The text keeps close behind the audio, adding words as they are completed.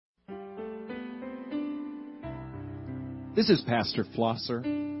This is Pastor Flosser,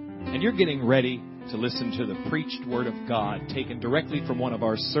 and you're getting ready to listen to the preached Word of God taken directly from one of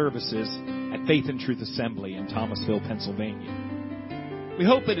our services at Faith and Truth Assembly in Thomasville, Pennsylvania. We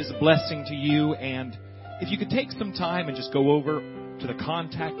hope it is a blessing to you, and if you could take some time and just go over to the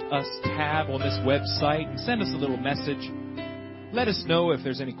Contact Us tab on this website and send us a little message. Let us know if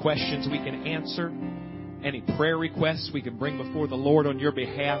there's any questions we can answer, any prayer requests we can bring before the Lord on your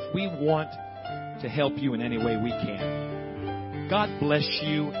behalf. We want to help you in any way we can. God bless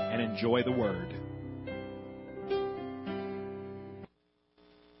you and enjoy the Word.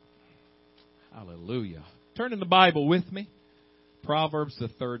 Hallelujah. Turn in the Bible with me. Proverbs, the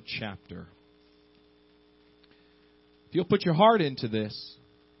 3rd chapter. If you'll put your heart into this,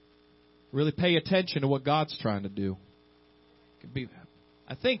 really pay attention to what God's trying to do.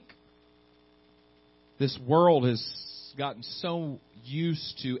 I think this world has gotten so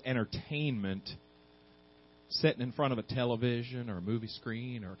used to entertainment, sitting in front of a television or a movie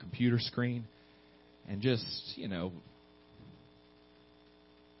screen or a computer screen, and just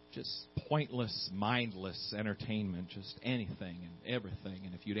pointless, mindless entertainment, just anything and everything.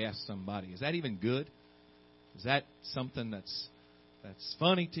 And if you'd ask somebody, is that even good? Is that something that's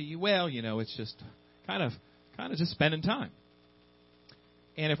funny to you? Well, it's just kind of just spending time.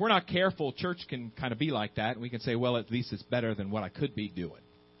 And if we're not careful, church can kind of be like that. And we can say, well, at least it's better than what I could be doing.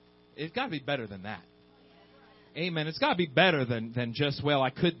 It's got to be better than that. Amen. It's got to be better than just, well,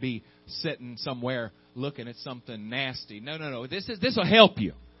 I could be sitting somewhere looking at something nasty. No. This will help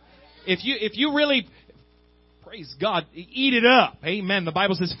you. If you really, praise God, eat it up. Amen. The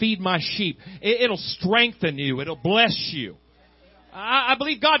Bible says, feed my sheep. It'll strengthen you. It'll bless you. I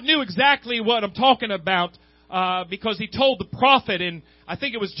believe God knew exactly what I'm talking about because He told the prophet in, I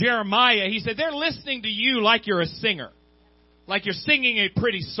think it was Jeremiah, He said, they're listening to you like you're a singer, like you're singing a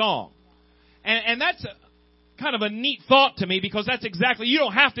pretty song. And that's kind of a neat thought to me because that's exactly, you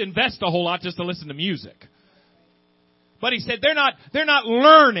don't have to invest a whole lot just to listen to music. But He said they're not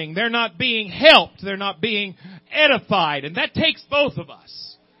learning, they're not being helped, they're not being edified, and that takes both of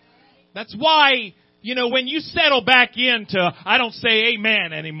us. That's why, when you settle back into, I don't say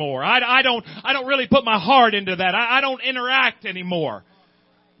amen anymore. I don't really put my heart into that. I don't interact anymore.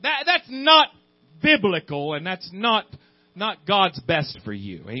 That's not biblical, and that's not God's best for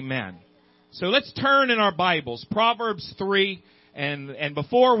you. Amen. So let's turn in our Bibles, Proverbs 3, and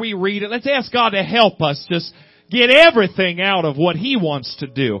before we read it, let's ask God to help us just get everything out of what He wants to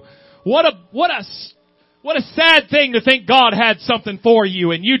do. What a sad thing to think God had something for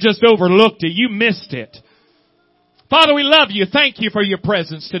you and you just overlooked it. You missed it. Father, we love you. Thank you for your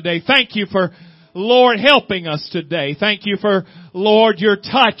presence today. Thank you for, Lord, helping us today. Thank you for, Lord, your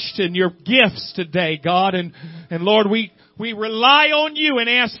touch and your gifts today, God. And Lord, we rely on you and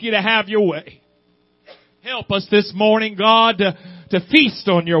ask you to have your way. Help us this morning, God, to feast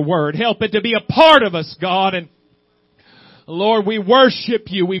on your word. Help it to be a part of us, God. And Lord, we worship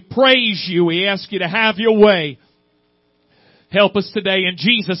you. We praise you. We ask you to have your way. Help us today. In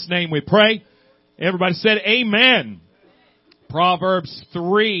Jesus' name we pray. Everybody said amen. Proverbs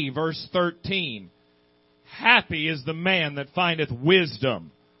 3 verse 13. Happy is the man that findeth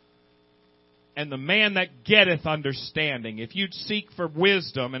wisdom, and the man that getteth understanding. If you'd seek for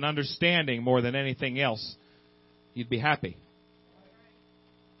wisdom and understanding more than anything else, you'd be happy.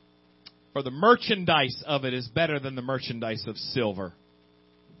 For the merchandise of it is better than the merchandise of silver,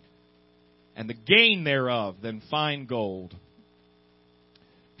 and the gain thereof than fine gold.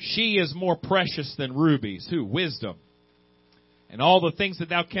 She is more precious than rubies. Who? Wisdom. And all the things that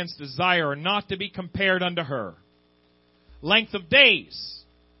thou canst desire are not to be compared unto her. Length of days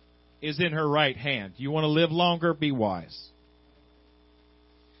is in her right hand. You want to live longer? Be wise.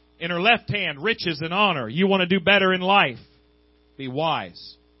 In her left hand, riches and honor. You want to do better in life? Be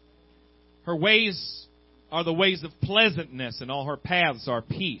wise. Her ways are the ways of pleasantness, and all her paths are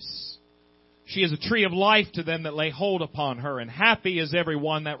peace. She is a tree of life to them that lay hold upon her, and happy is every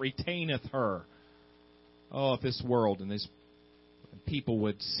one that retaineth her. Oh, if this world and these people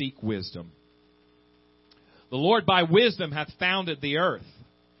would seek wisdom. The Lord by wisdom hath founded the earth.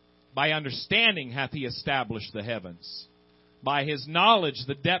 By understanding hath He established the heavens. By His knowledge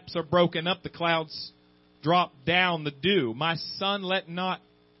the depths are broken up, the clouds drop down the dew. My son, let not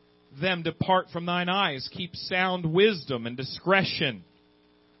them depart from thine eyes. Keep sound wisdom and discretion.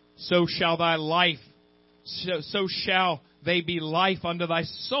 So shall they be life unto thy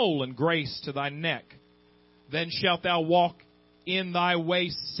soul, and grace to thy neck. Then shalt thou walk in thy way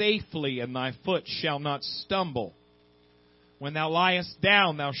safely, and thy foot shall not stumble. When thou liest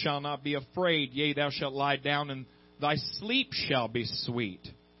down, thou shalt not be afraid. Yea, thou shalt lie down, and thy sleep shall be sweet.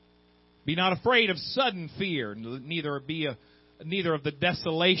 Be not afraid of sudden fear, neither of the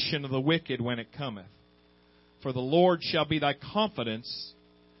desolation of the wicked when it cometh. For the Lord shall be thy confidence,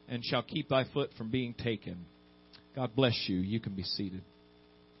 and shall keep thy foot from being taken. God bless you. You can be seated.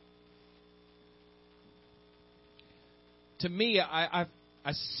 To me, I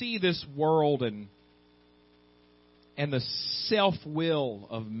see this world and the self-will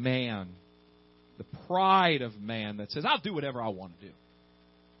of man, the pride of man that says, I'll do whatever I want to do.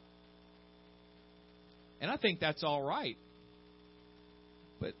 And I think that's all right.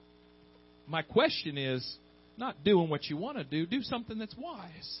 But my question is, not doing what you want to do something that's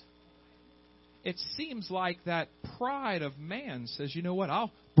wise. It seems like that pride of man says, you know what,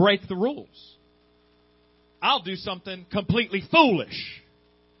 I'll break the rules. I'll do something completely foolish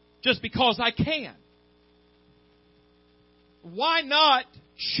just because I can. Why not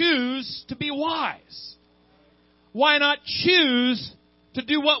choose to be wise? Why not choose to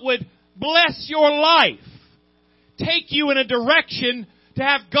do what would bless your life? Take you in a direction to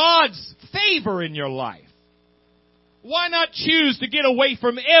have God's favor in your life. Why not choose to get away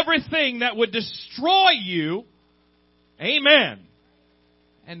from everything that would destroy you? Amen.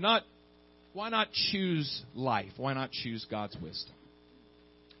 And why not choose life? Why not choose God's wisdom?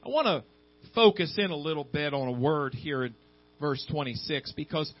 I want to focus in a little bit on a word here in verse 26,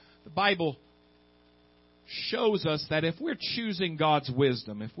 because the Bible shows us that if we're choosing God's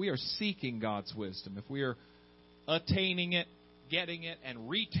wisdom, if we are seeking God's wisdom, if we are attaining it, getting it, and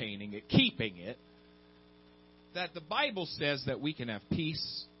retaining it, keeping it, that the Bible says that we can have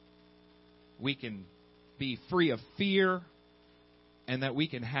peace, we can be free of fear, and that we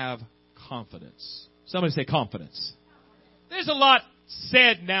can have confidence. Somebody say confidence. There's a lot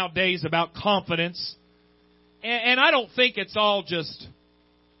said nowadays about confidence, and I don't think it's all just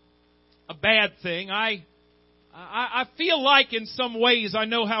a bad thing. I feel like in some ways, I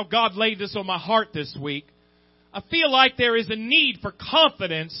know how God laid this on my heart this week. I feel like there is a need for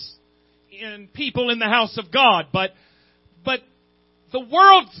confidence in people in the house of God, but the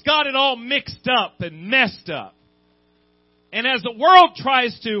world's got it all mixed up and messed up. And as the world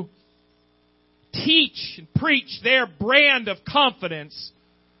tries to teach and preach their brand of confidence,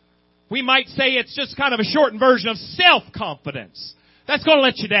 we might say it's just kind of a shortened version of self-confidence. That's going to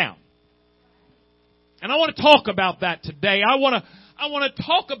let you down. And I want to talk about that today. I want to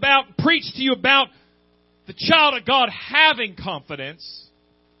talk about, preach to you about the child of God having confidence.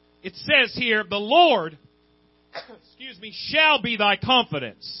 It says here, the Lord, shall be thy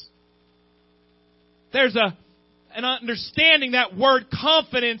confidence. There's an understanding that word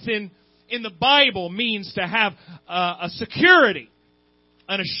confidence in the Bible means to have a security,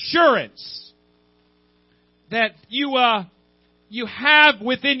 an assurance that you have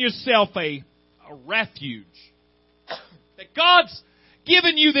within yourself a refuge. That God's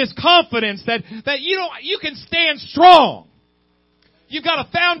given you this confidence that you can stand strong. You've got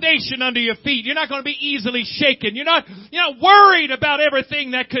a foundation under your feet. You're not going to be easily shaken. You're not worried about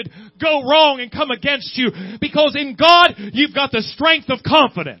everything that could go wrong and come against you, because in God you've got the strength of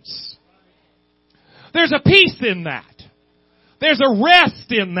confidence. There's a peace in that. There's a rest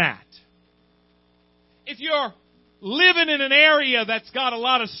in that. If you're living in an area that's got a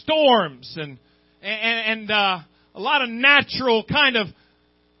lot of storms and a lot of natural kind of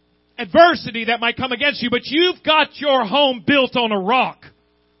adversity that might come against you, but you've got your home built on a rock,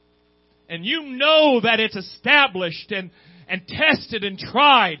 and you know that it's established and tested and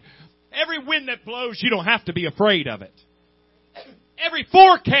tried. Every wind that blows, you don't have to be afraid of it. Every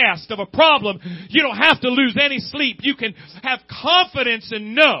forecast of a problem, you don't have to lose any sleep. You can have confidence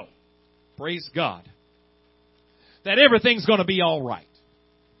and know, praise God, that everything's going to be all right.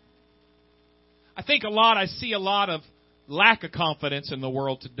 I see a lot of lack of confidence in the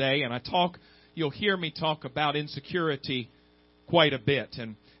world today, and you'll hear me talk about insecurity quite a bit.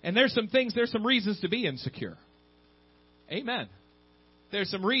 And there's some reasons to be insecure. Amen. There's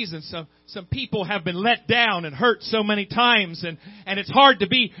some reasons. Some people have been let down and hurt so many times, and it's hard to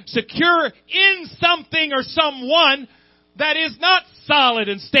be secure in something or someone that is not solid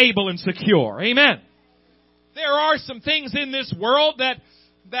and stable and secure. Amen. There are some things in this world that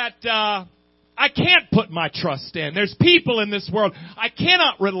I can't put my trust in. There's people in this world I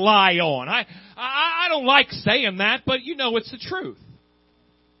cannot rely on. I don't like saying that, but you know it's the truth.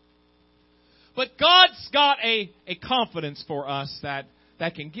 But God's got a confidence for us that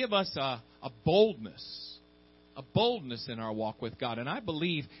can give us a boldness in our walk with God. And I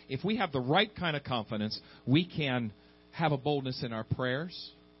believe if we have the right kind of confidence, we can have a boldness in our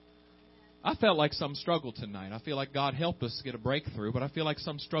prayers. I felt like some struggled tonight. I feel like God helped us get a breakthrough, but I feel like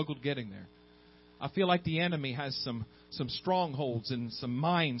some struggled getting there. I feel like the enemy has some strongholds and some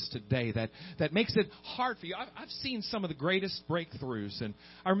minds today that makes it hard for you. I've seen some of the greatest breakthroughs, and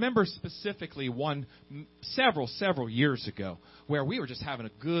I remember specifically one several years ago where we were just having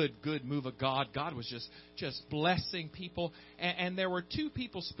a good move of God. God was just blessing people, and there were two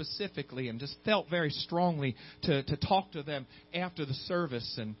people specifically, and just felt very strongly to talk to them after the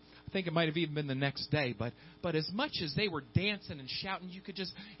service, and I think it might have even been the next day, but as much as they were dancing and shouting,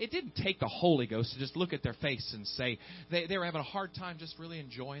 it didn't take the Holy Ghost to just look at their face and say they were having a hard time just really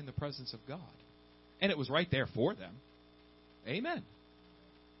enjoying the presence of God. And it was right there for them. Amen.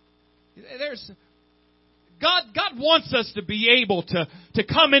 God wants us to be able to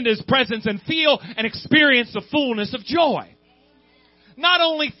come into His presence and feel and experience the fullness of joy. Not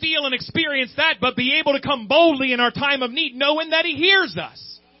only feel and experience that, but be able to come boldly in our time of need, knowing that He hears us.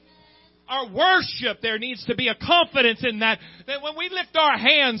 Our worship, there needs to be a confidence in that when we lift our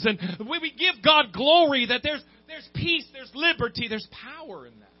hands and when we give God glory, that there's peace, there's liberty, there's power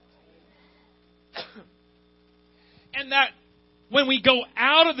in that. And that when we go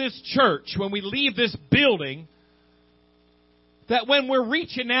out of this church, when we leave this building, that when we're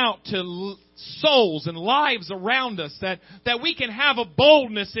reaching out to souls and lives around us, that we can have a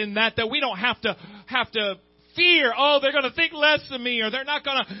boldness in that we don't have to fear, they're going to think less of me, or they're not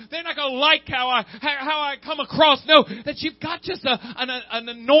going to like how I come across. No, that you've got just an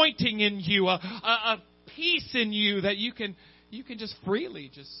anointing in you, a peace in you that you can just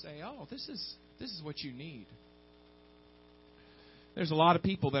freely just say, this is what you need. There's a lot of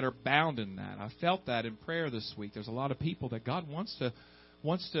people that are bound in that. I felt that in prayer this week. There's a lot of people that God wants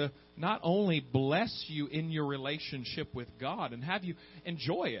to not only bless you in your relationship with God and have you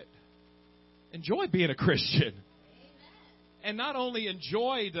enjoy it. Enjoy being a Christian. Amen. And not only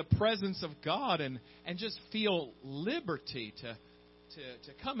enjoy the presence of God and just feel liberty to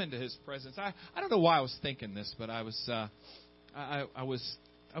come into His presence. I don't know why I was thinking this, but I was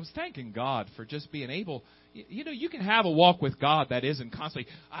thanking God for just being able. You can have a walk with God that isn't constantly,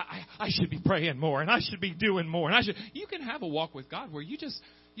 I should be praying more and I should be doing more and you can have a walk with God where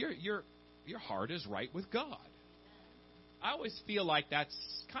your heart is right with God. I always feel like that's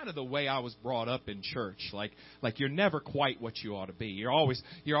kind of the way I was brought up in church. Like you're never quite what you ought to be. You always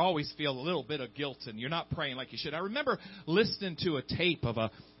feel a little bit of guilt and you're not praying like you should. I remember listening to a tape of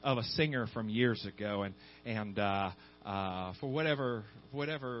a singer from years ago, and for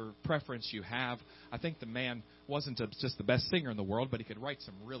whatever preference you have, I think the man wasn't just the best singer in the world, but he could write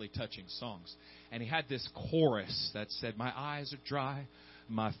some really touching songs. And he had this chorus that said, "My eyes are dry,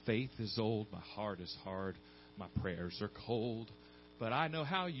 my faith is old, my heart is hard. My prayers are cold, but I know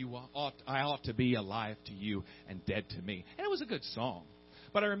how I ought to be alive to you and dead to me." And it was a good song.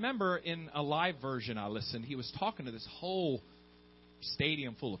 But I remember in a live version I listened, he was talking to this whole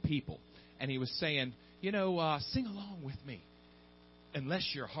stadium full of people. And he was saying, sing along with me.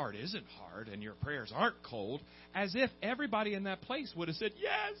 Unless your heart isn't hard and your prayers aren't cold, as if everybody in that place would have said,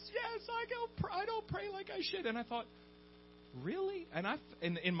 yes, I don't pray like I should. And I thought, really? And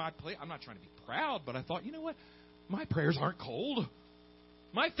in my place, I'm not trying to be proud, but I thought, you know what? My prayers aren't cold.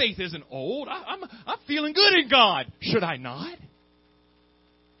 My faith isn't old. I'm feeling good in God. Should I not?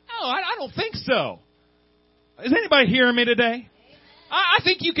 No, I don't think so. Is anybody hearing me today? I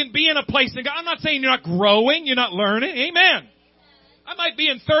think you can be in a place in God. I'm not saying you're not growing, you're not learning. Amen. I might be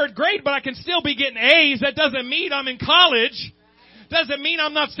in third grade, but I can still be getting A's. That doesn't mean I'm in college. Doesn't mean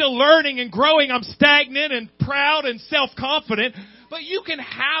I'm not still learning and growing. I'm stagnant and proud and self-confident. But you can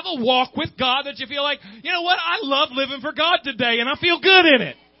have a walk with God that you feel like, you know what? I love living for God today and I feel good in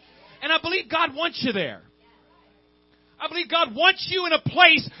it. And I believe God wants you there. I believe God wants you in a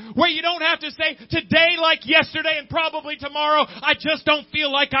place where you don't have to say, today like yesterday and probably tomorrow, I just don't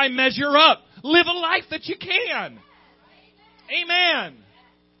feel like I measure up. Live a life that you can. Amen.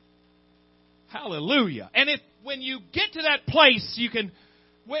 Hallelujah. And when you get to that place, you can,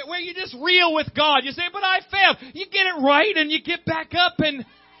 where you just real with God, you say, but I failed. You get it right and you get back up and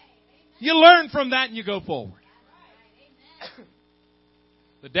you learn from that and you go forward.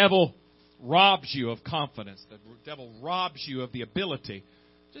 The devil robs you of confidence. The devil robs you of the ability.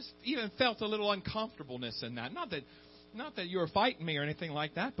 Just even felt a little uncomfortableness in that. Not that you were fighting me or anything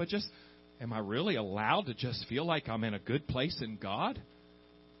like that, but just, am I really allowed to just feel like I'm in a good place in God?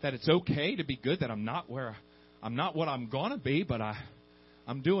 That it's okay to be good, that I'm not what I'm going to be, but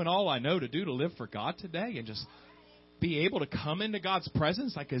I'm doing all I know to do to live for God today and just be able to come into God's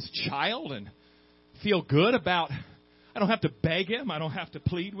presence like His child and feel good about, I don't have to beg Him, I don't have to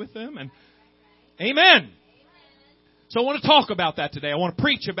plead with Him. And amen. So I want to talk about that today. I want to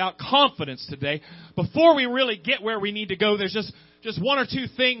preach about confidence today. Before we really get where we need to go, there's just one or two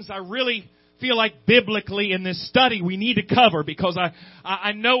things I really feel like biblically in this study we need to cover, because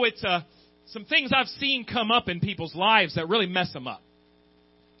I know it's some things I've seen come up in people's lives that really mess them up.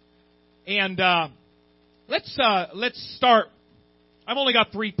 And let's start. I've only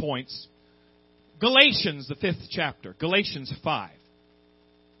got 3 points. Galatians, the 5th chapter. Galatians 5.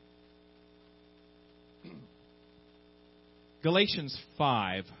 Galatians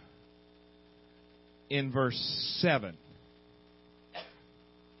 5 in verse 7.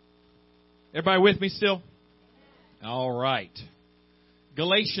 Everybody with me still? All right.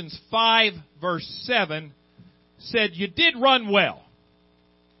 Galatians 5 verse 7 said, "You did run well.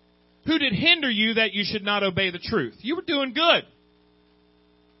 Who did hinder you that you should not obey the truth?" You were doing good.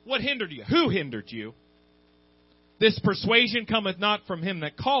 What hindered you? Who hindered you? "This persuasion cometh not from him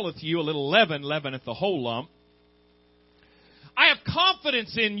that calleth you. A little leaven leaveneth the whole lump. I have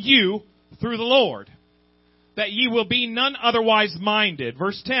confidence in you through the Lord, that ye will be none otherwise minded."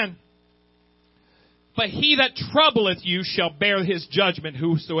 Verse 10. "But he that troubleth you shall bear his judgment,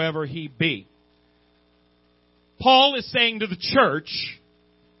 whosoever he be." Paul is saying to the church,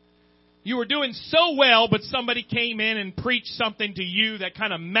 you were doing so well, but somebody came in and preached something to you that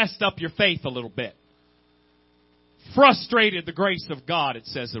kind of messed up your faith a little bit. Frustrated the grace of God, it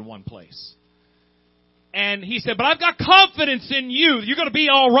says in one place. And he said, "But I've got confidence in you. You're going to be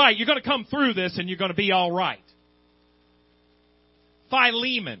all right. You're going to come through this and you're going to be all right."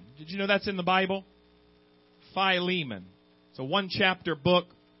 Philemon. Did you know that's in the Bible? Philemon. It's a 1-chapter book.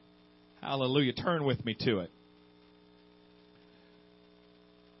 Hallelujah. Turn with me to it.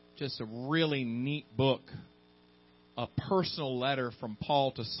 Just a really neat book. A personal letter from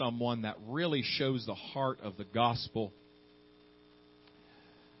Paul to someone that really shows the heart of the gospel.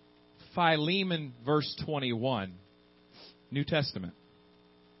 Philemon, verse 21, New Testament.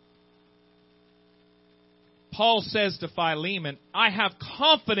 Paul says to Philemon, "I have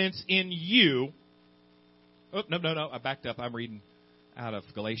confidence in you." Oh, no. I backed up. I'm reading out of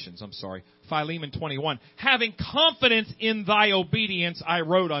Galatians. I'm sorry. Philemon 21. "Having confidence in thy obedience, I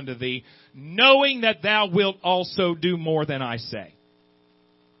wrote unto thee, knowing that thou wilt also do more than I say."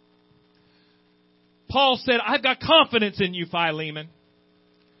 Paul said, "I've got confidence in you, Philemon.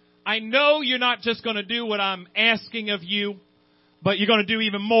 I know you're not just going to do what I'm asking of you, but you're going to do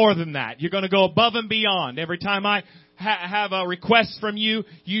even more than that. You're going to go above and beyond. Every time I have a request from you,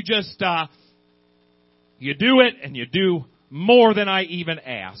 you just you do it, and you do more than I even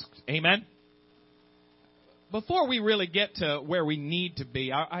asked." Amen? Before we really get to where we need to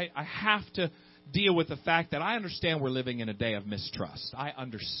be, I have to deal with the fact that I understand we're living in a day of mistrust. I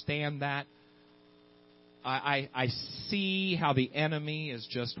understand that. I see how the enemy is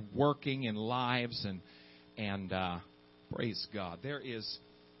just working in lives, and praise God. There is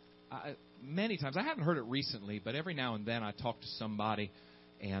many times, I haven't heard it recently, but every now and then I talk to somebody,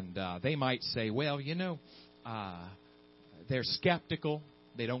 and they might say, "Well, they're skeptical.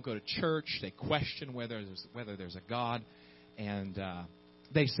 They don't go to church. They question whether there's a God." And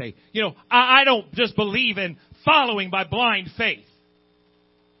they say, I don't just believe in following by blind faith."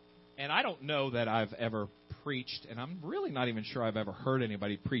 And I don't know that I've ever preached, and I'm really not even sure I've ever heard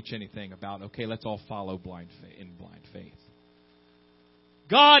anybody preach anything about, okay, let's all follow blind faith.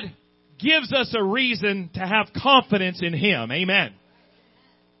 God gives us a reason to have confidence in Him. Amen.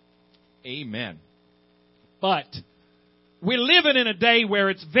 Amen. But we're living in a day where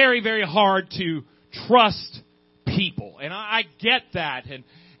it's very, very hard to trust people. And I get that.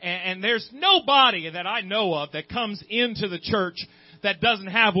 And there's nobody that I know of that comes into the church that doesn't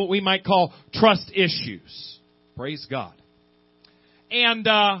have what we might call trust issues. Praise God. And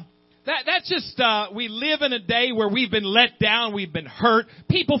that's just, we live in a day where we've been let down, we've been hurt.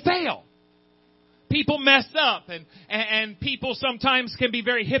 People fail. People mess up. And people sometimes can be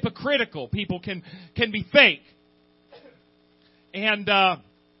very hypocritical. People can be fake. And but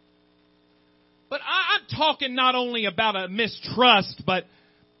I'm talking not only about a mistrust, but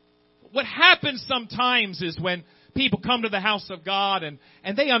what happens sometimes is when people come to the house of God and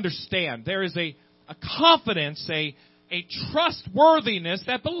they understand there is a confidence, a trustworthiness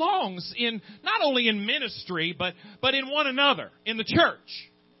that belongs in not only in ministry, but in one another, in the church.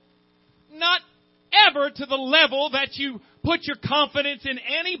 Not ever to the level that you put your confidence in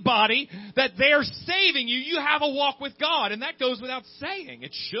anybody that they're saving you. You have a walk with God, and that goes without saying.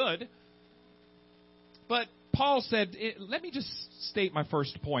 It should. But Paul said, let me just state my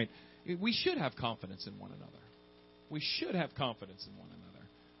first point. We should have confidence in one another. We should have confidence in one another.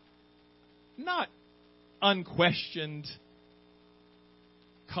 Not unquestioned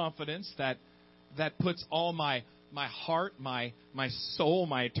confidence that puts all my heart, my soul,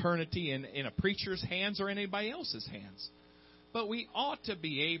 my eternity in a preacher's hands or anybody else's hands. But we ought to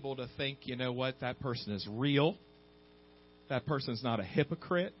be able to think, you know what, that person is real. That person's not a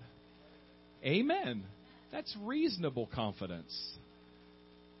hypocrite. Amen. That's reasonable confidence.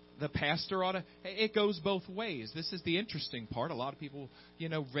 The pastor ought to, it goes both ways. This is the interesting part. A lot of people,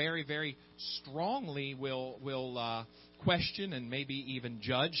 very, very strongly will question and maybe even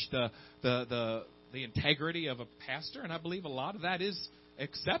judge the integrity of a pastor. And I believe a lot of that is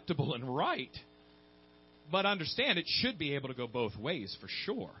acceptable and right. But understand, it should be able to go both ways for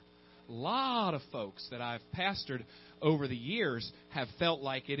sure. A lot of folks that I've pastored over the years have felt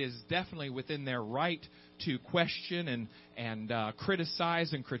like it is definitely within their right to question and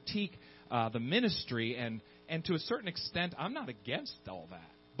criticize and critique the ministry. And to a certain extent, I'm not against all that.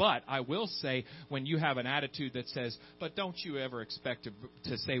 But I will say, when you have an attitude that says, but don't you ever expect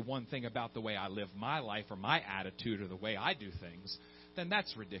to say one thing about the way I live my life or my attitude or the way I do things, then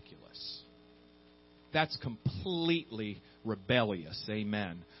that's ridiculous. That's completely rebellious.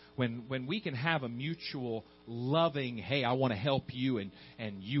 Amen. When we can have a mutual loving, hey, I want to help you and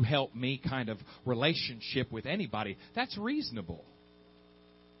you help me kind of relationship with anybody, that's reasonable.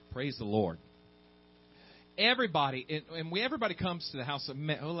 Praise the Lord. Everybody comes to the house of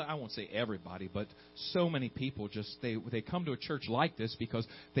men. Well, I won't say everybody, but so many people they come to a church like this because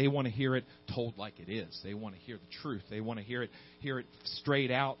they want to hear it told like it is. They want to hear the truth. They want to hear it straight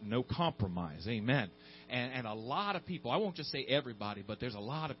out, no compromise. Amen. And a lot of people, I won't just say everybody, but there's a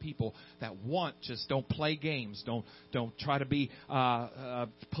lot of people that just don't play games. Don't try to be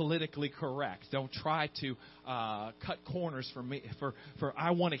politically correct. Don't try to cut corners for me. For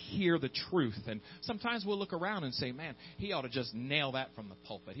I want to hear the truth. And sometimes we'll look around and say, man, he ought to just nail that from the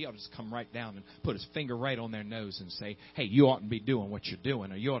pulpit. He ought to just come right down and put his finger right on their nose and say, hey, you oughtn't be doing what you're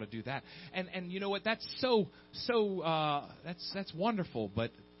doing, or you ought to do that. And you know what? That's that's wonderful,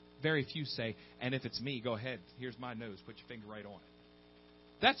 but very few say, and if it's me, go ahead, here's my nose, put your finger right on it.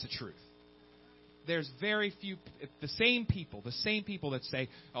 That's the truth. There's very few, the same people that say,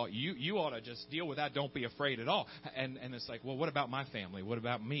 oh, you ought to just deal with that, don't be afraid at all. And it's like, well, what about my family? What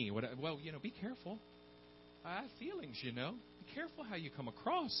about me? Well, be careful. I have feelings, Be careful how you come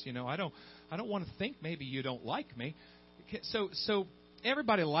across, I don't want to think maybe you don't like me. So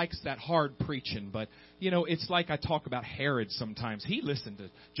everybody likes that hard preaching, but, it's like I talk about Herod sometimes. He listened to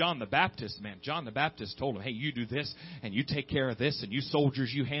John the Baptist, man. John the Baptist told him, hey, you do this, and you take care of this, and you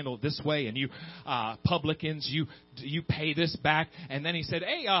soldiers, you handle it this way, and you publicans, you pay this back. And then he said,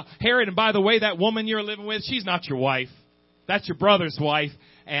 hey, Herod, and by the way, that woman you're living with, she's not your wife. That's your brother's wife.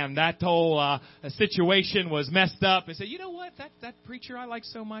 And that whole situation was messed up. And said, you know what, that preacher I like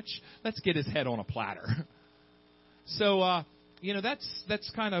so much, let's get his head on a platter. So,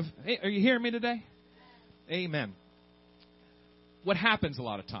 that's kind of, hey, are you hearing me today? Amen. What happens a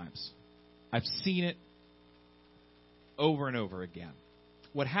lot of times, I've seen it over and over again.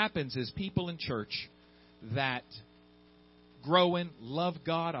 What happens is people in church that grow in, love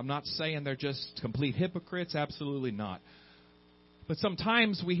God. I'm not saying they're just complete hypocrites. Absolutely not. But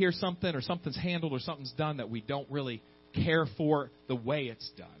sometimes we hear something or something's handled or something's done that we don't really care for the way it's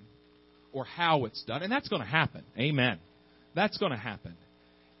done or how it's done. And that's going to happen. Amen. That's going to happen.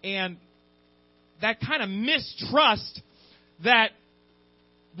 And that kind of mistrust that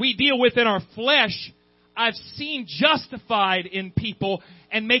we deal with in our flesh, I've seen justified in people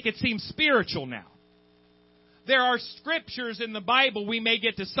and make it seem spiritual now. There are scriptures in the Bible, we may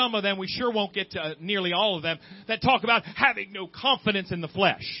get to some of them, we sure won't get to nearly all of them, that talk about having no confidence in the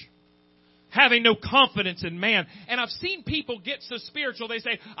flesh. Having no confidence in man. And I've seen people get so spiritual, they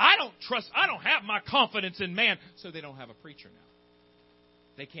say, I don't have my confidence in man. So they don't have a preacher now.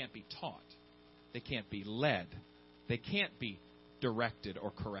 They can't be taught. They can't be led. They can't be directed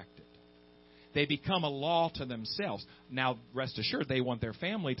or corrected. They become a law to themselves. Now, rest assured, they want their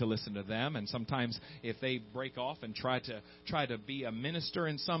family to listen to them. And sometimes if they break off and try to be a minister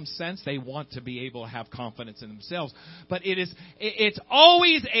in some sense, they want to be able to have confidence in themselves. But it's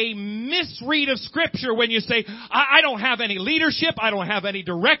always a misread of Scripture when you say, I don't have any leadership, I don't have any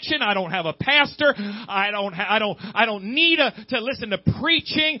direction, I don't have a pastor, I don't need to listen to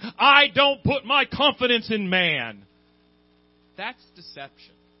preaching, I don't put my confidence in man. That's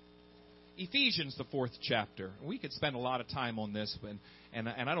deception. Ephesians, the 4th chapter. We could spend a lot of time on this, and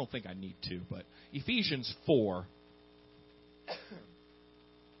I don't think I need to, but Ephesians 4.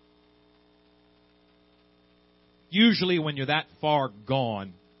 Usually when you're that far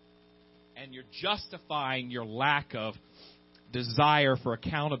gone and you're justifying your lack of desire for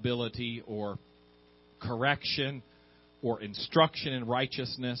accountability or correction or instruction in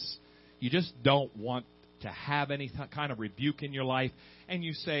righteousness, you just don't want to have any kind of rebuke in your life, and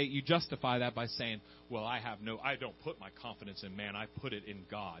you justify that by saying, well, I don't put my confidence in man, I put it in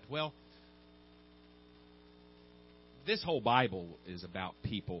God. Well, this whole Bible is about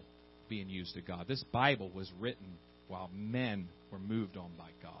people being used of God. This Bible was written while men were moved on by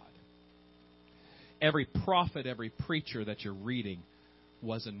God. Every prophet, every preacher that you're reading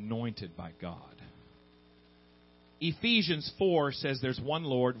was anointed by God. Ephesians 4 says there's one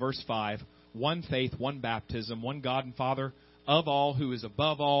Lord, verse 5, one faith, one baptism, one God and Father of all, who is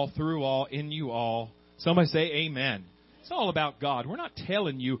above all, through all, in you all. Somebody say amen. It's all about God. We're not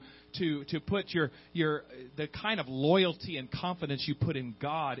telling you to put the kind of loyalty and confidence you put in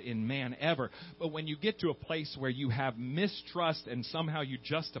God in man ever. But when you get to a place where you have mistrust and somehow you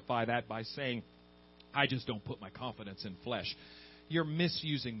justify that by saying, I just don't put my confidence in flesh, you're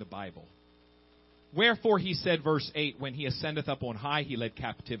misusing the Bible. Wherefore he said, verse 8, when he ascendeth up on high, he led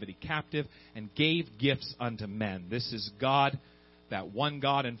captivity captive and gave gifts unto men. This is God, that one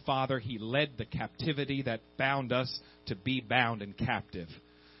God and Father. He led the captivity that bound us to be bound and captive.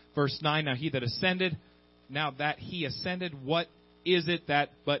 Verse 9, now that he ascended, what is it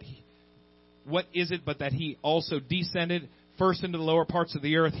but that he also descended first into the lower parts of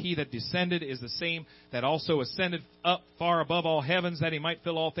the earth? He that descended is the same that also ascended up far above all heavens, that he might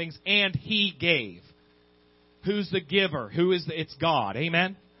fill all things. And he gave. Who's the giver? It's God.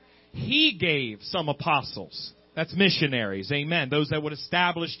 Amen. He gave some apostles. That's missionaries. Amen. Those that would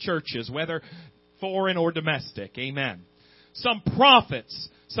establish churches, whether foreign or domestic. Amen. Some prophets,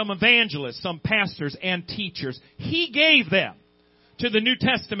 some evangelists, some pastors and teachers. He gave them to the New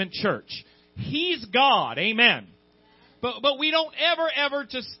Testament church. He's God. Amen. But we don't ever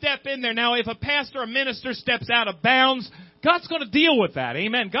just step in there. Now, if a pastor or minister steps out of bounds, God's going to deal with that.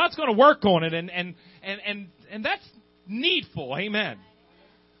 Amen. God's going to work on it, and that's needful. Amen.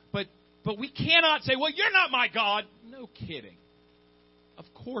 But we cannot say, well, you're not my God. No kidding. Of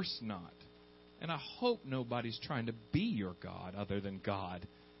course not. And I hope nobody's trying to be your God other than God.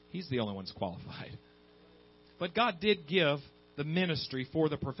 He's the only one that's qualified. But God did give the ministry for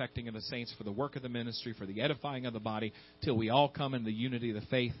the perfecting of the saints, for the work of the ministry, for the edifying of the body, till we all come in the unity of the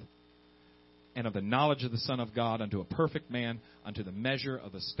faith and of the knowledge of the Son of God, unto a perfect man, unto the measure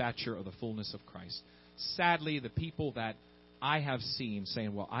of the stature of the fullness of Christ. Sadly, the people that I have seen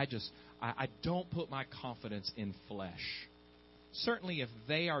saying, well, I don't put my confidence in flesh. Certainly if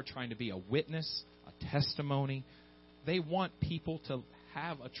they are trying to be a witness, a testimony, they want people to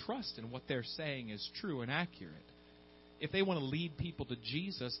have a trust in what they're saying is true and accurate. If they want to lead people to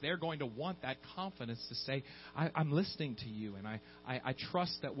Jesus, they're going to want that confidence to say, I'm listening to you, and I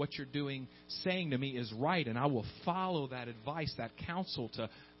trust that what you're saying to me is right, and I will follow that advice, that counsel to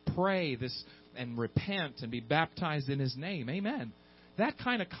pray this and repent and be baptized in His name. Amen. That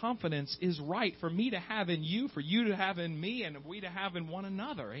kind of confidence is right for me to have in you, for you to have in me, and we to have in one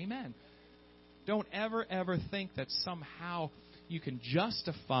another. Amen. Don't ever think that somehow you can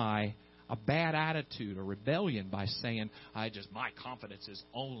justify a bad attitude or rebellion by saying, my confidence is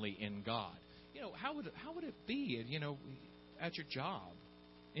only in God. You know, how would it be, at your job,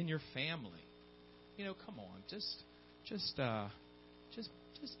 in your family? Come on, just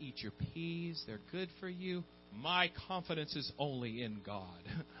eat your peas. They're good for you. My confidence is only in God.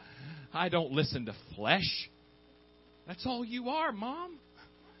 I don't listen to flesh. That's all you are, Mom.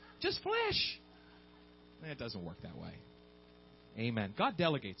 Just flesh. It doesn't work that way. Amen. God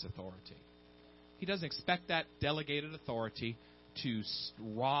delegates authority. He doesn't expect that delegated authority to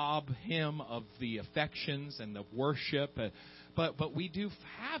rob Him of the affections and the worship. But we do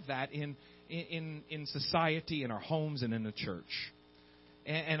have that in society, in our homes, and in the church.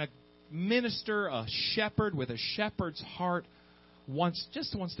 And a minister, a shepherd with a shepherd's heart wants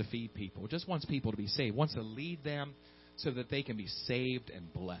to feed people, just wants people to be saved, wants to lead them so that they can be saved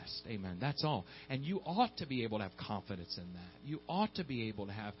and blessed. Amen. That's all. And you ought to be able to have confidence in that. You ought to be able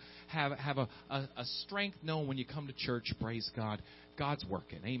to have a strength knowing when you come to church, praise God, God's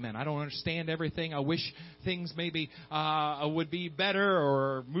working. Amen. I don't understand everything. I wish things maybe would be better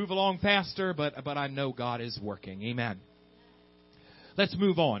or move along faster, but I know God is working. Amen. Let's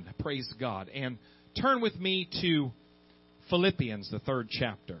move on. Praise God. And turn with me to Philippians, the 3rd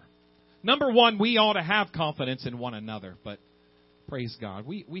chapter. Number one, we ought to have confidence in one another, but praise God,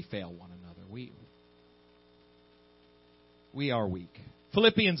 we fail one another. We are weak.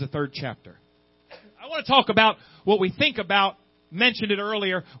 Philippians, the 3rd chapter. I want to talk about what we think about, mentioned it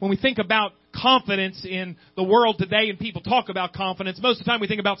earlier, when we think about confidence in the world today and people talk about confidence, most of the time we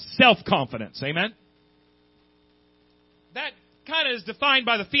think about self-confidence. Amen? That kind of is defined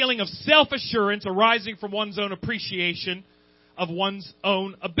by the feeling of self-assurance arising from one's own appreciation of one's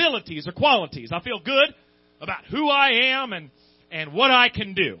own abilities or qualities. I feel good about who I am and what I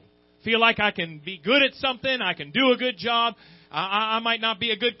can do. Feel like I can be good at something, I can do a good job. I might not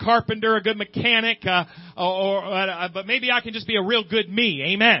be a good carpenter, a good mechanic, but maybe I can just be a real good me.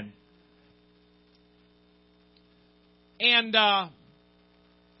 Amen. And I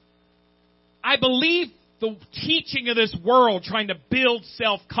believe the teaching of this world trying to build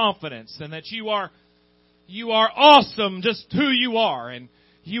self-confidence and that you are awesome just who you are, and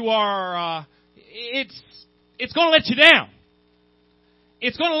you are it's going to let you down.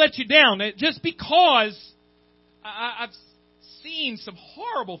 It's going to let you down just because I've seen some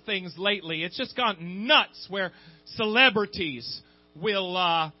horrible things lately. It's just gone nuts where celebrities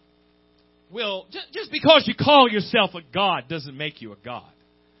will just because you call yourself a god doesn't make you a god.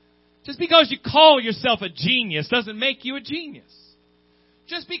 Just because you call yourself a genius doesn't make you a genius.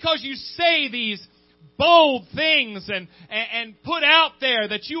 Just because you say these bold things and put out there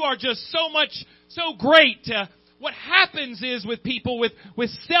that you are just so great. What happens is with people with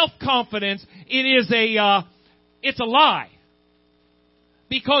self-confidence, it's a lie.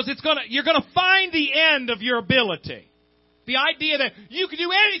 Because you're gonna find the end of your ability. The idea that you can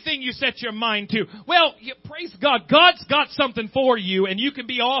do anything you set your mind to. Well, praise God. God's got something for you, and you can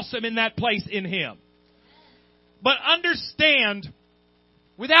be awesome in that place in Him. But understand,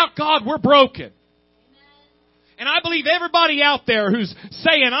 without God, we're broken. And I believe everybody out there who's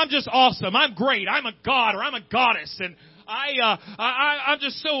saying, I'm just awesome, I'm great, I'm a god or I'm a goddess, and I'm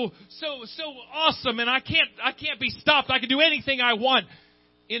just so awesome, and I can't be stopped. I can do anything I want.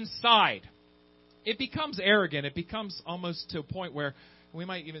 Inside, it becomes arrogant. It becomes almost to a point where we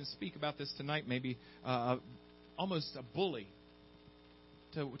might even speak about this tonight, maybe almost a bully,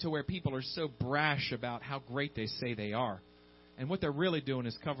 to where people are so brash about how great they say they are. And what they're really doing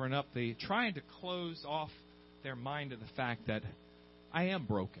is covering up, trying to close off their mind to the fact that I am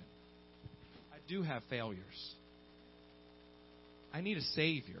broken. I do have failures. I need a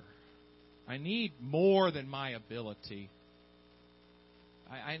Savior. I need more than my ability.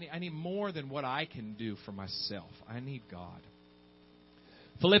 I need more than what I can do for myself. I need God.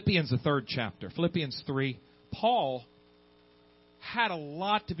 Philippians, the 3rd chapter. Philippians 3. Paul had a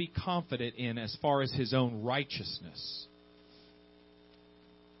lot to be confident in as far as his own righteousness.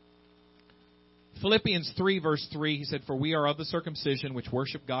 Philippians 3, verse 3, he said, For we are of the circumcision which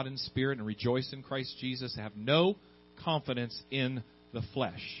worship God in spirit and rejoice in Christ Jesus, have no confidence in the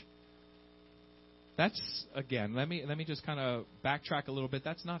flesh. That's, again, let me just kind of backtrack a little bit.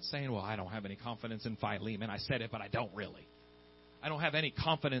 That's not saying, well, I don't have any confidence in Philemon. I said it, but I don't really. I don't have any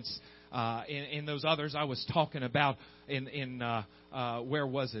confidence in those others I was talking about in where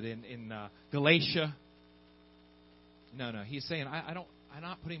was it? In Galatia. No. He's saying, I'm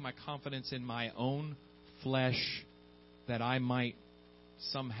not putting my confidence in my own flesh that I might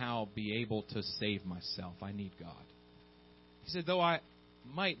somehow be able to save myself. I need God. He said,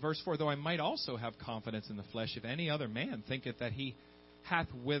 verse 4, though I might also have confidence in the flesh, if any other man thinketh that he hath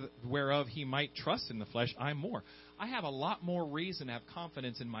whereof he might trust in the flesh, I more. I have a lot more reason to have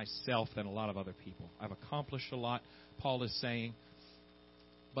confidence in myself than a lot of other people. I've accomplished a lot, Paul is saying,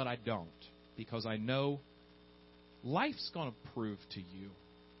 but I don't, because I know life's going to prove to you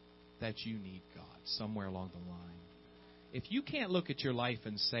that you need God somewhere along the line. If you can't look at your life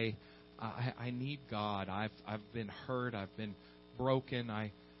and say, I need God, I've been hurt, I've been broken,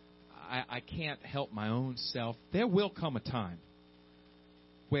 I can't help my own self, there will come a time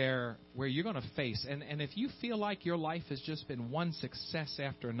where you're going to face, and if you feel like your life has just been one success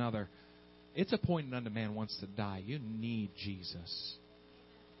after another, it's appointed unto man once to die. You need Jesus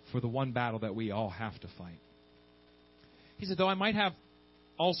for the one battle that we all have to fight. He said, though I might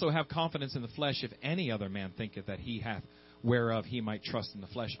also have confidence in the flesh, if any other man thinketh that he hath whereof he might trust in the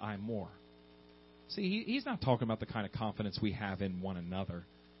flesh, I more. See, he's not talking about the kind of confidence we have in one another.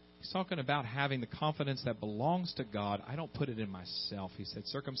 He's talking about having the confidence that belongs to God. I don't put it in myself. He said,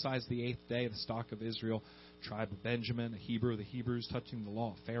 circumcised the 8th day, the stock of Israel, tribe of Benjamin, a Hebrew of the Hebrews, touching the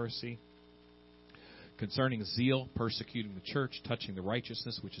law of Pharisee. Concerning zeal, persecuting the church, touching the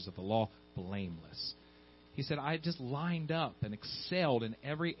righteousness which is of the law, blameless. He said, I just lined up and excelled in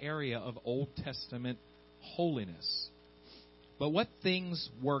every area of Old Testament holiness. But what things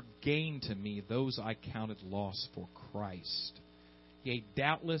were gain to me, those I counted loss for Christ. Yea,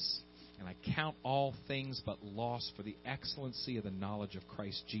 doubtless, and I count all things but loss for the excellency of the knowledge of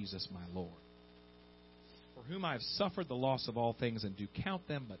Christ Jesus my Lord, for whom I have suffered the loss of all things, and do count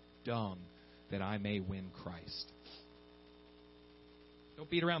them but dung, that I may win Christ. Don't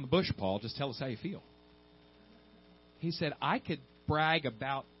beat around the bush, Paul. Just tell us how you feel. He said, I could brag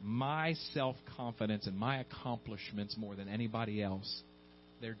about my self-confidence and my accomplishments more than anybody else.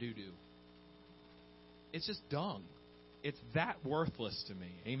 They're doo-doo. it's just dung. It's that worthless to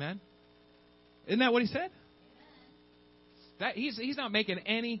me. Amen? Isn't that what he said? That he's not making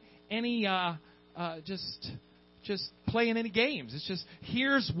any just playing any games. It's just,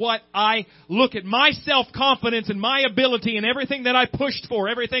 here's what I look at my self-confidence and my ability and everything that I pushed for,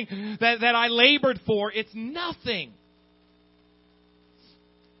 everything that I labored for. It's nothing.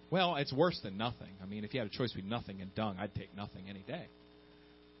 Well, it's worse than nothing. I mean, if you had a choice between nothing and dung, I'd take nothing any day.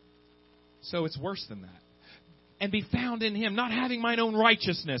 So it's worse than that. And be found in Him, not having mine own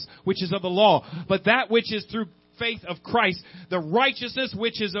righteousness, which is of the law, but that which is through faith of Christ, the righteousness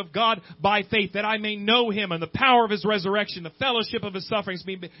which is of God by faith, that I may know Him and the power of His resurrection, the fellowship of His sufferings,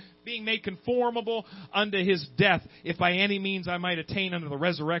 being made conformable unto His death, if by any means I might attain unto the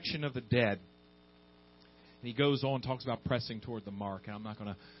resurrection of the dead. And he goes on, talks about pressing toward the mark, and I'm not going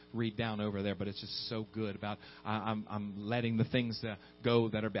to read down over there, but it's just so good about I'm letting the things go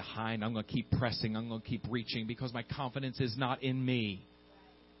that are behind. I'm going to keep pressing. I'm going to keep reaching because my confidence is not in me.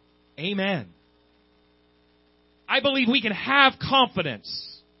 Amen. I believe we can have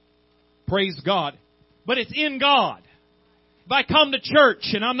confidence. Praise God. But it's in God. If I come to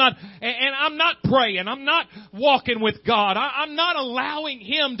church and I'm not praying, I'm not walking with God, I'm not allowing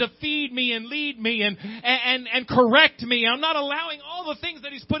Him to feed me and lead me and correct me, I'm not allowing all the things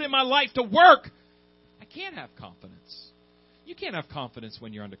that He's put in my life to work, I can't have confidence. You can't have confidence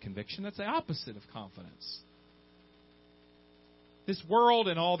when you're under conviction. That's the opposite of confidence. This world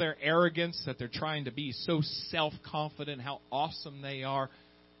and all their arrogance that they're trying to be so self-confident, how awesome they are,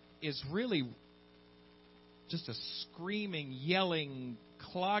 is really just a screaming, yelling,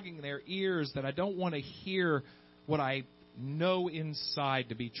 clogging their ears that I don't want to hear what I know inside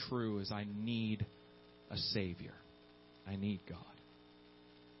to be true is I need a Savior. I need God.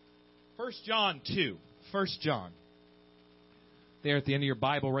 1 John 2. 1 John. There at the end of your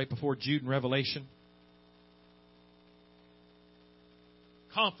Bible, right before Jude and Revelation.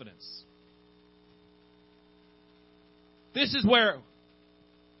 Confidence. This is where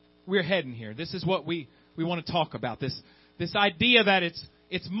we're heading here. This is what we want to talk about. This idea that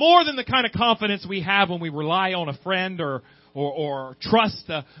it's more than the kind of confidence we have when we rely on a friend or trust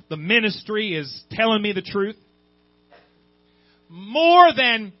the ministry is telling me the truth. More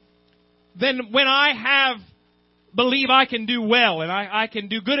than when I believe I can do well and I can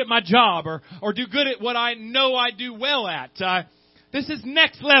do good at my job or do good at what I know I do well at. This is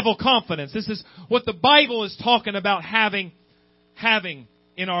next level confidence. This is what the Bible is talking about having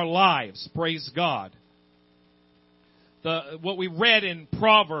in our lives. Praise God. What we read in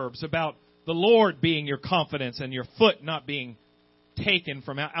Proverbs about the Lord being your confidence and your foot not being taken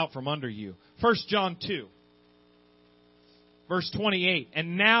out from under you. 1 John 2, verse 28.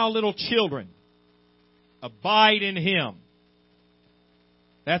 And now, little children, abide in Him.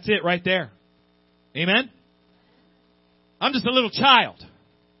 That's it right there. Amen? I'm just a little child.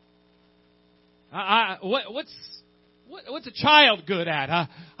 What's a child good at?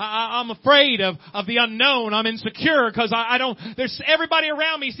 I'm afraid of the unknown. I'm insecure because there's everybody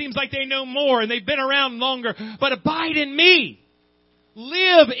around me seems like they know more and they've been around longer. But abide in me.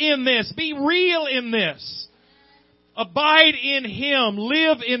 Live in this. Be real in this. Abide in Him.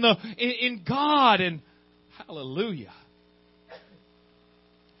 Live in God. And hallelujah.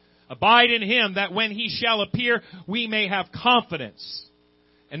 Abide in Him that when He shall appear, we may have confidence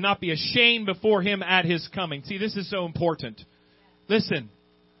and not be ashamed before Him at His coming. See, this is so important. Listen.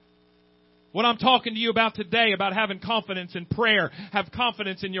 What I'm talking to you about today, about having confidence in prayer, have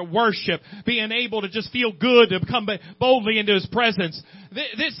confidence in your worship, being able to just feel good to come boldly into His presence.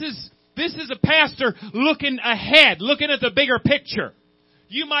 This is a pastor looking ahead, looking at the bigger picture.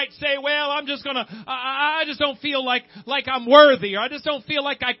 You might say, well, I just don't feel like I'm worthy, or I just don't feel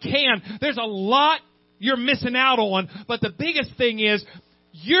like I can. There's a lot you're missing out on, but the biggest thing is,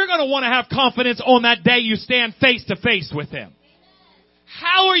 you're going to want to have confidence on that day you stand face to face with Him.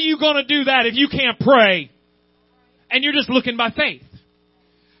 How are you going to do that if you can't pray and you're just looking by faith?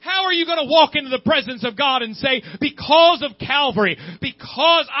 How are you going to walk into the presence of God and say, because of Calvary,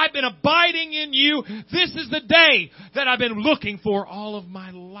 because I've been abiding in you, this is the day that I've been looking for all of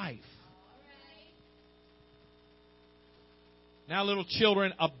my life? Now, little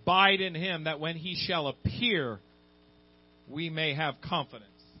children, abide in Him that when He shall appear, we may have confidence.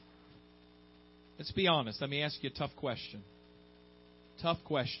 Let's be honest. Let me ask you a tough question. Tough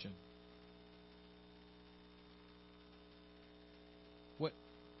question.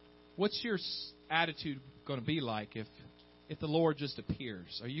 What's your attitude going to be like if the Lord just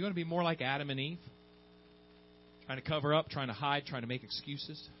appears? Are you going to be more like Adam and Eve? Trying to cover up, trying to hide, trying to make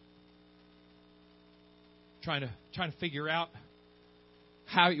excuses? Trying to figure out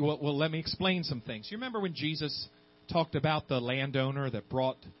Well, let me explain some things. You remember when Jesus talked about the landowner that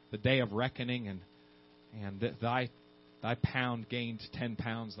brought the day of reckoning, and thy pound gained 10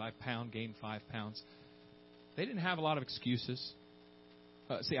 pounds, thy pound gained 5 pounds. They didn't have a lot of excuses.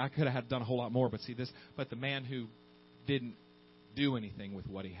 I could have done a whole lot more, but the man who didn't do anything with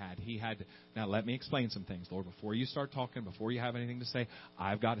what he had to. Now let me explain some things, Lord. Before you start talking, before you have anything to say,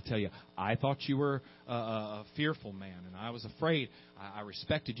 I've got to tell you, I thought you were a fearful man, and I was afraid. I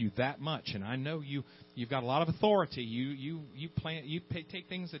respected you that much, and I know you've got a lot of authority. You take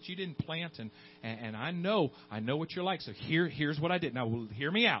things that you didn't plant, and I know what you're like. So here's what I did. Now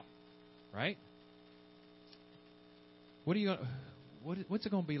hear me out, right? What's it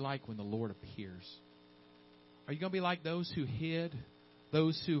going to be like when the Lord appears? Are you going to be like those who hid?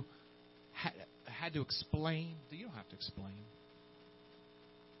 Those who had to explain? You don't have to explain.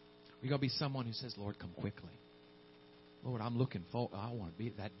 Are you going to be someone who says, Lord, come quickly. Lord, I'm looking forward. I want to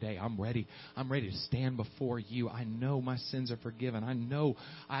be that day. I'm ready. I'm ready to stand before you. I know my sins are forgiven. I know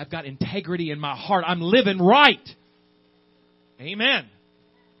I've got integrity in my heart. I'm living right. Amen.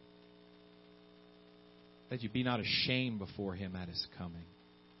 That you be not ashamed before Him at His coming.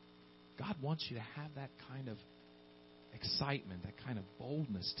 God wants you to have that kind of excitement, that kind of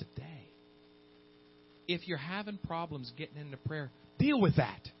boldness today. If you're having problems getting into prayer, deal with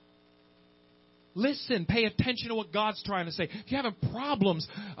that. Listen, pay attention to what God's trying to say. If you're having problems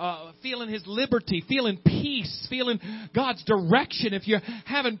feeling His liberty, feeling peace, feeling God's direction, if you're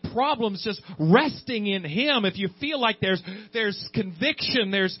having problems just resting in Him, if you feel like there's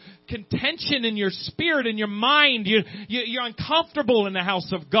conviction, there's contention in your spirit, in your mind, you're uncomfortable in the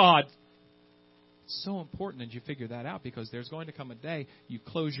house of God. It's so important that you figure that out, because there's going to come a day you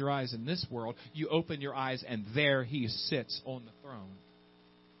close your eyes in this world, you open your eyes, and there He sits on the throne.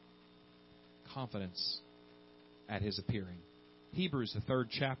 Confidence at His appearing. Hebrews, the 3rd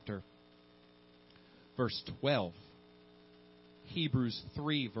chapter, verse 12. Hebrews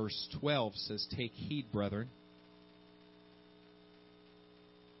 3, verse 12 says, "Take heed, brethren."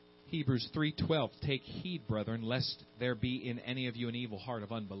 Hebrews 3:12, "Take heed, brethren, lest there be in any of you an evil heart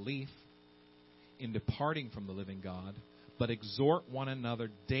of unbelief in departing from the living God, but exhort one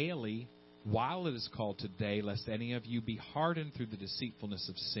another daily while it is called today, lest any of you be hardened through the deceitfulness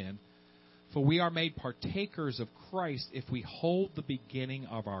of sin. For we are made partakers of Christ if we hold the beginning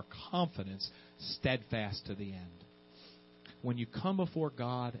of our confidence steadfast to the end." When you come before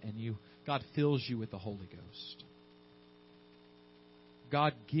God and God fills you with the Holy Ghost,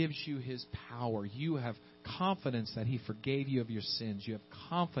 God gives you His power. You have confidence that He forgave you of your sins. You have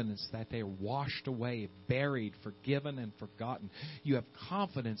confidence that they are washed away, buried, forgiven, and forgotten. You have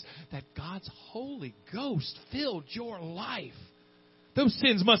confidence that God's Holy Ghost filled your life. Those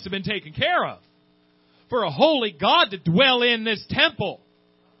sins must have been taken care of. For a holy God to dwell in this temple,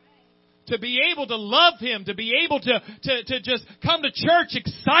 to be able to love Him, to be able to just come to church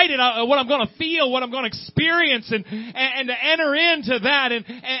excited about what I'm going to feel, what I'm going to experience, and to enter into that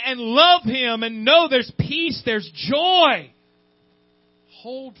and love Him and know there's peace, there's joy.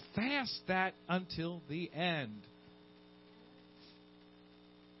 Hold fast that until the end.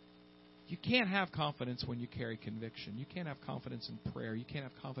 You can't have confidence when you carry conviction. You can't have confidence in prayer. You can't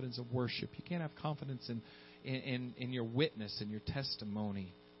have confidence in worship. You can't have confidence in your witness and your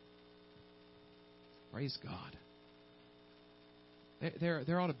testimony. Praise God.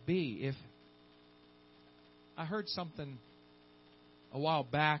 There ought to be. If I heard something a while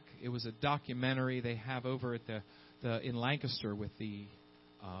back, it was a documentary they have over at the in Lancaster with the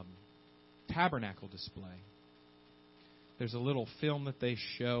tabernacle display. There's a little film that they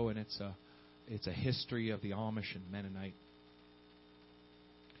show, and it's a history of the Amish and Mennonite.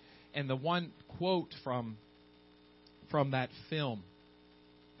 And the one quote from that film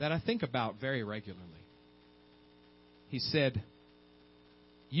that I think about very regularly. He said,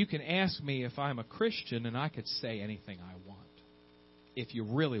 "You can ask me if I'm a Christian, and I could say anything I want. If you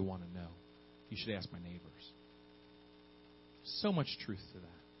really want to know, you should ask my neighbors." So much truth to that.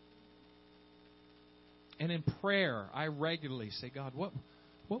 And in prayer, I regularly say, God, what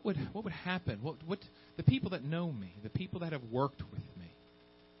would happen? What the people that know me, the people that have worked with me,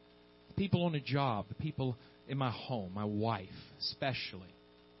 the people on a job, the people in my home, my wife especially,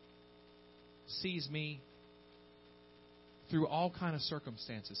 sees me through all kind of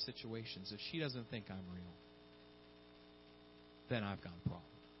circumstances, situations. If she doesn't think I'm real, then I've got a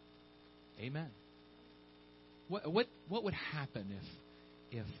problem. Amen. What would happen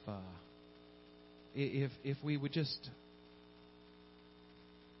if we would just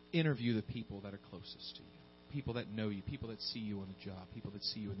interview the people that are closest to you? people that know you, people that see you on the job, people that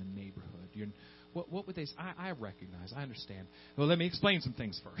see you in the neighborhood. What would they say? I recognize, I understand. Well, let me explain some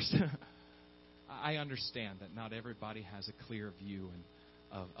things first. I understand that not everybody has a clear view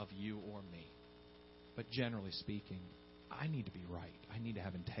of you or me. But generally speaking, I need to be right. I need to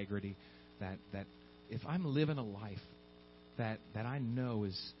have integrity. That if I'm living a life that I know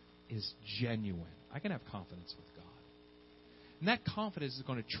is genuine, I can have confidence with God. And that confidence is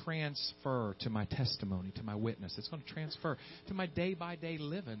going to transfer to my testimony, to my witness. It's going to transfer to my day-by-day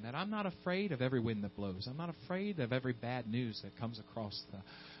living, that I'm not afraid of every wind that blows. I'm not afraid of every bad news that comes across the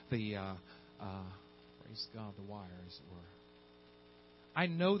praise God, the wire, as it were. I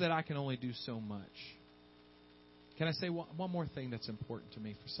know that I can only do so much. Can I say one more thing that's important to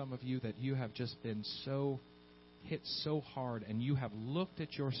me? For some of you, that you have just been hit so hard, and you have looked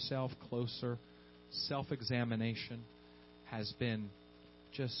at yourself closer. Self-examination has been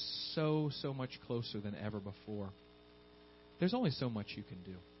just so much closer than ever before. There's only so much you can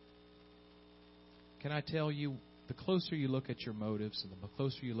do. Can I tell you, the closer you look at your motives and the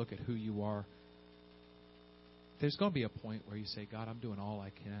closer you look at who you are, there's going to be a point where you say, God, I'm doing all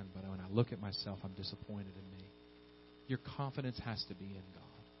I can, but when I look at myself, I'm disappointed in me. Your confidence has to be in God.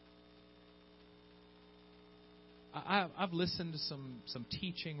 I've listened to some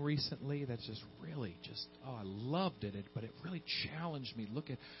teaching recently that's just really I loved it, but it really challenged me. Look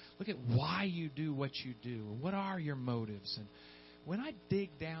at why you do what you do. What are your motives? And when I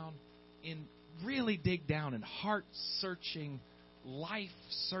really dig down in heart-searching,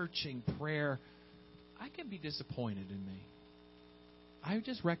 life-searching prayer, I can be disappointed in me. I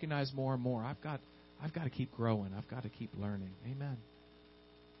just recognize more and more I've got to keep growing. I've got to keep learning. Amen.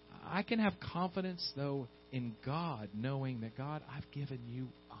 I can have confidence, though, in God, knowing that, God, I've given you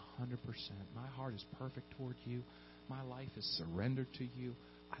 100%. My heart is perfect toward you. My life is surrendered to you.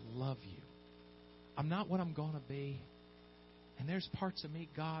 I love you. I'm not what I'm going to be. And there's parts of me,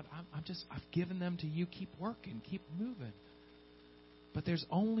 God, I've given them to you. Keep working. Keep moving. But there's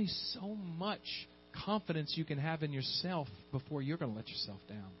only so much confidence you can have in yourself before you're going to let yourself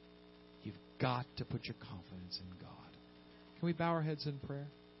down. You've got to put your confidence in God. Can we bow our heads in prayer?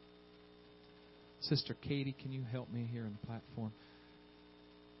 Sister Katie, can you help me here on the platform?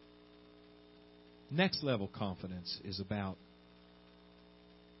 Next level confidence is about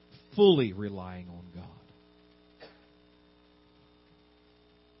fully relying on God.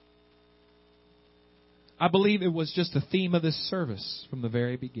 I believe it was just the theme of this service from the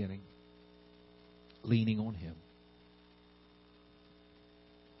very beginning. Leaning on Him.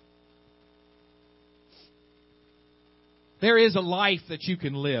 There is a life that you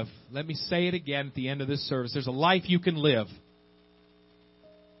can live. Let me say it again at the end of this service. There's a life you can live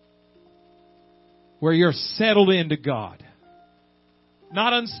where you're settled into God.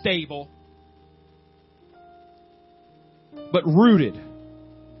 Not unstable, but rooted,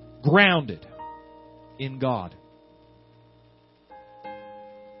 grounded in God.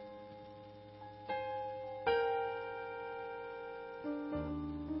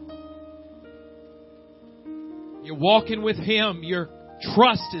 You're walking with Him. Your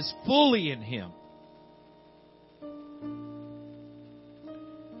trust is fully in Him.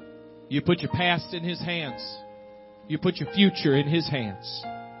 You put your past in His hands. You put your future in His hands.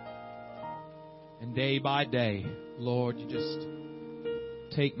 And day by day, Lord, you just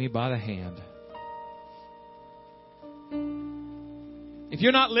take me by the hand. If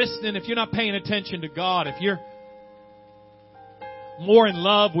you're not listening, if you're not paying attention to God, if you're more in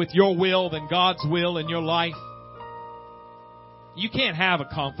love with your will than God's will in your life, you can't have a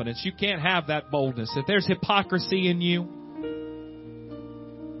confidence. You can't have that boldness. If there's hypocrisy in you,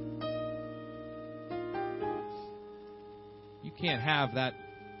 you can't have that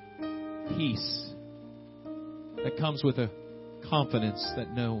peace that comes with a confidence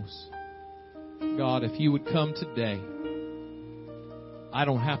that knows, God, if you would come today, I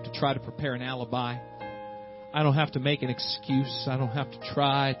don't have to try to prepare an alibi. I don't have to make an excuse. I don't have to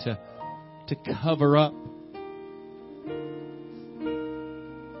try to cover up.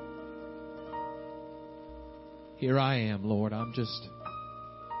 Here I am, Lord. I'm just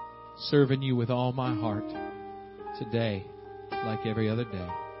serving you with all my heart today, like every other day.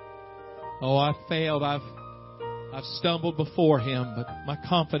 Oh, I've failed. I've stumbled before Him, but my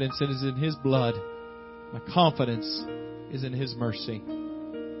confidence is in His blood. My confidence is in His mercy.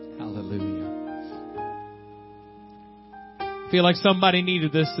 Hallelujah. Feel like somebody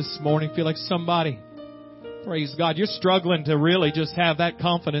needed this morning. Feel like somebody, praise God, you're struggling to really just have that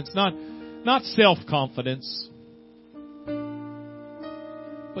confidence, not self-confidence,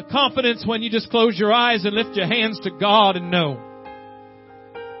 but confidence when you just close your eyes and lift your hands to God and know,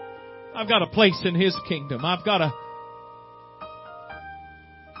 I've got a place in His kingdom. I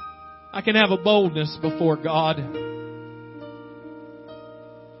can have a boldness before God.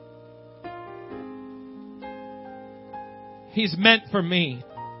 He's meant for me.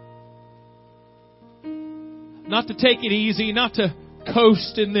 Not to take it easy, not to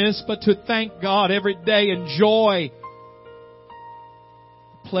coast in this, but to thank God every day, enjoy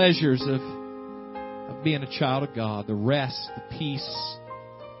the pleasures of being a child of God, the rest, the peace.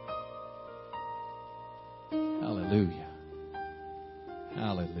 Hallelujah.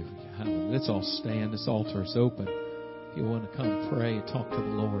 Hallelujah. Hallelujah. Let's all stand. This altar is open. If you want to come pray and talk to the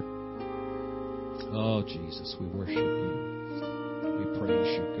Lord. Oh, Jesus, we worship You. We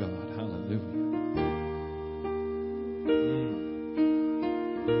praise You, God. Hallelujah.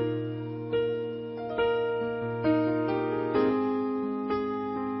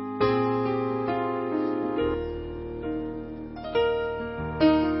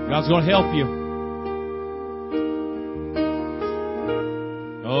 God's going to help you.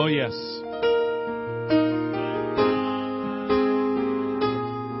 Oh, yes.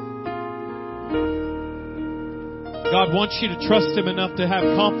 God wants you to trust Him enough to have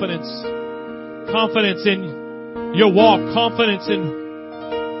confidence. Confidence in your walk. Confidence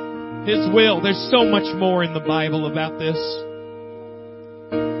in His will. There's so much more in the Bible about this.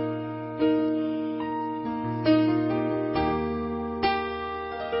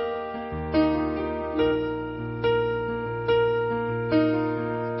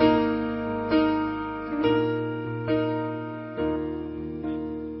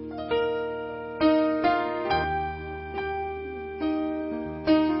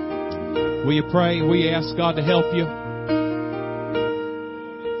 Will you pray? Will you ask God to help you?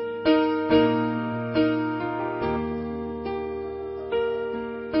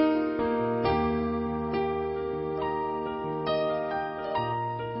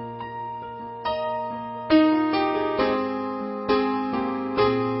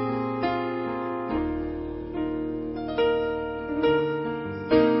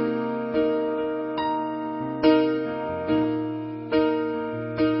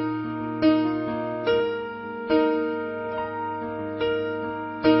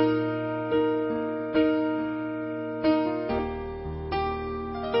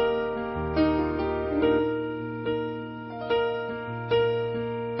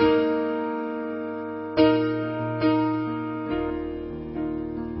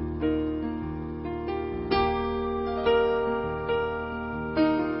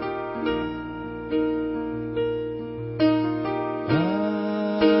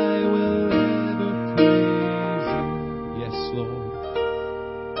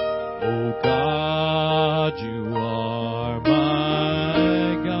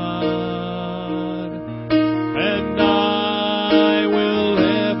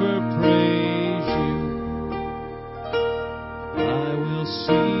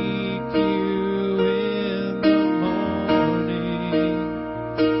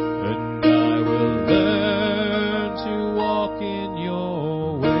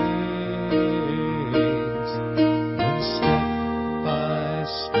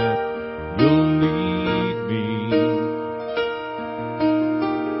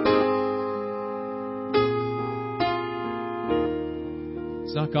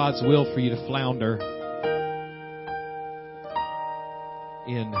 God's will for you to flounder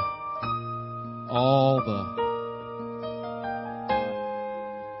in all the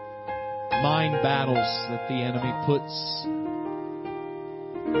mind battles that the enemy puts,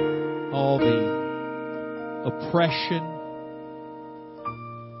 all the oppression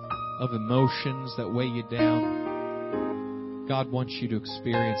of emotions that weigh you down. God wants you to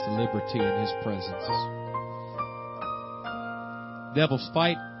experience the liberty in His presence. The devil's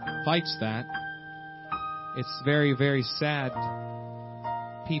fights that. It's very, very sad.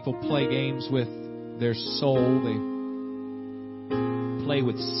 People play games with their soul. They play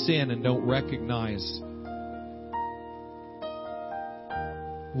with sin and don't recognize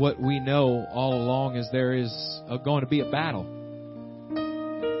what we know all along is there is going to be a battle.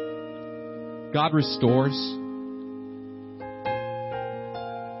 God restores.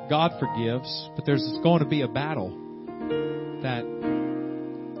 God forgives. But there's going to be a battle that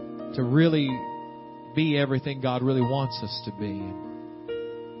to really be everything God really wants us to be.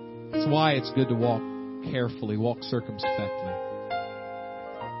 That's why it's good to walk carefully, walk circumspectly.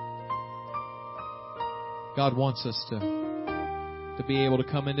 God wants us to be able to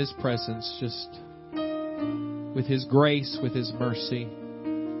come into His presence just with His grace, with His mercy,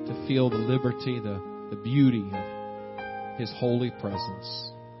 to feel the liberty, the beauty of His holy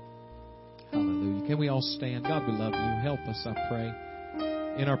presence. Hallelujah. Can we all stand? God, we love You. Help us, I pray.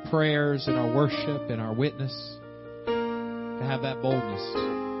 in our prayers, in our worship, in our witness, to have that boldness,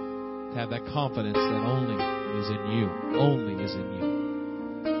 to have that confidence that only is in you. Only is in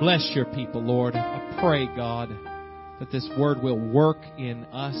you. Bless your people, Lord. I pray, God, that this word will work in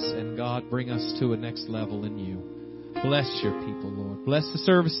us and, God, bring us to a next level in you. Bless your people, Lord. Bless the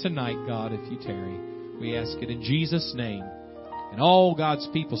service tonight, God, if you tarry. We ask it in Jesus' name. And all God's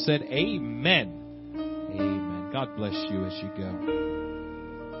people said, Amen. Amen. God bless you as you go.